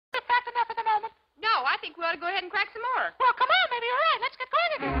I think we ought to go ahead and crack some more. Well, come on, maybe you're right. Let's get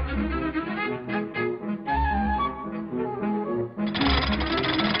going again.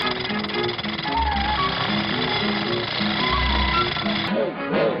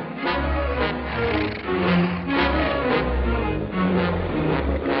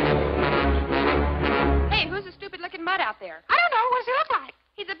 Hey, who's the stupid-looking mutt out there? I don't know. What does he look like?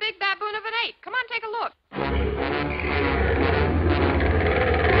 He's a big baboon of an ape. Come on, take a look.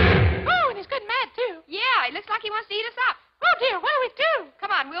 Oh, and he's good and mad, too. Yeah, he looks like he wants to eat us up. Oh, dear, what do we do?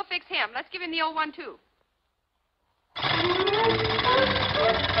 Come on, we'll fix him. Let's give him the old one, too.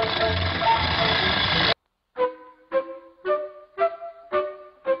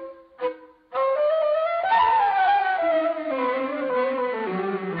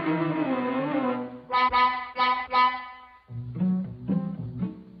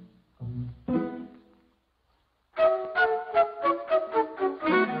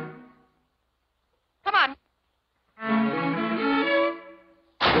 Come on.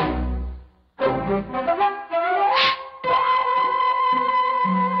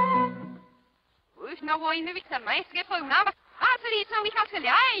 No voy in the victim. I skip home now. Absolutely, so we can't tell you.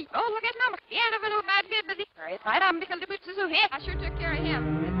 Oh, look at number. The end of an old bad good busy. Right, I'm because the boots is so here. I sure took care of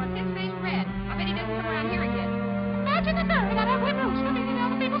him. And when his face red, I bet he doesn't come around here again. Imagine the nerve of that ugly moose swimming in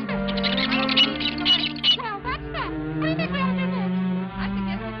other people's business. Well, that's that. What do you think we ought to do next? I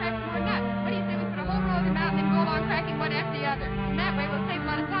suggest we crack some more nuts. What do you say we put a whole row of them out and then go along cracking one after the other? And that way we'll save a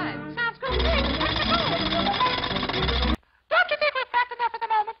lot of time. Sounds good. Don't you think we've cracked enough for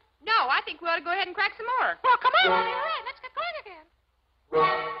the moment? No, I think we ought to go ahead and crack some more. Well, come on, maybe you're right. Let's get going again.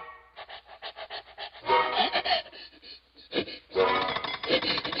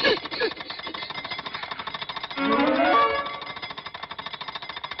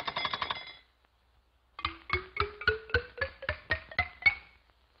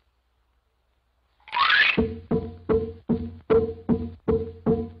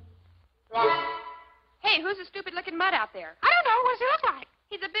 Hey, who's the stupid-looking mutt out there? I don't know. What does he look like?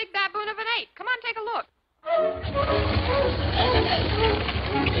 He's a big baboon of an ape. Come on, take a look.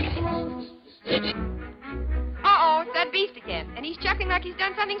 Uh-oh, it's that beast again. And he's chuckling like he's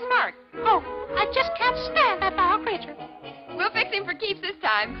done something smart. Oh, I just can't stand that vile creature. We'll fix him for keeps this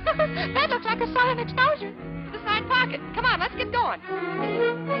time. That looks like a solid exposure. To the side pocket. Come on, let's get going.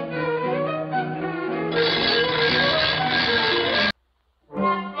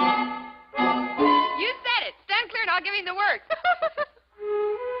 You said it. Stand clear and I'll give him the works.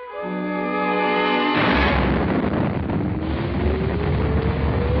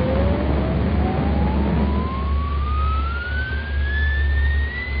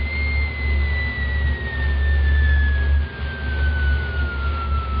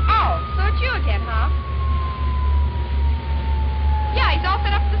 Oh, so it's you again, huh? Yeah, he's all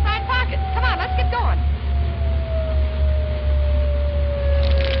set up for the side pocket. Come on, let's get going.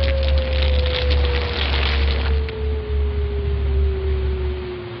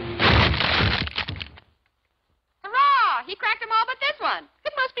 Hurrah! He cracked them all but this one.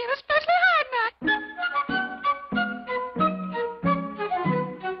 It must be an especially hard nut.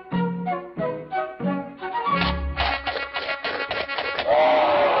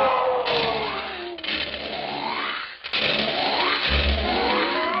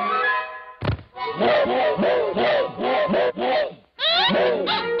 Whoa, whoa, whoa.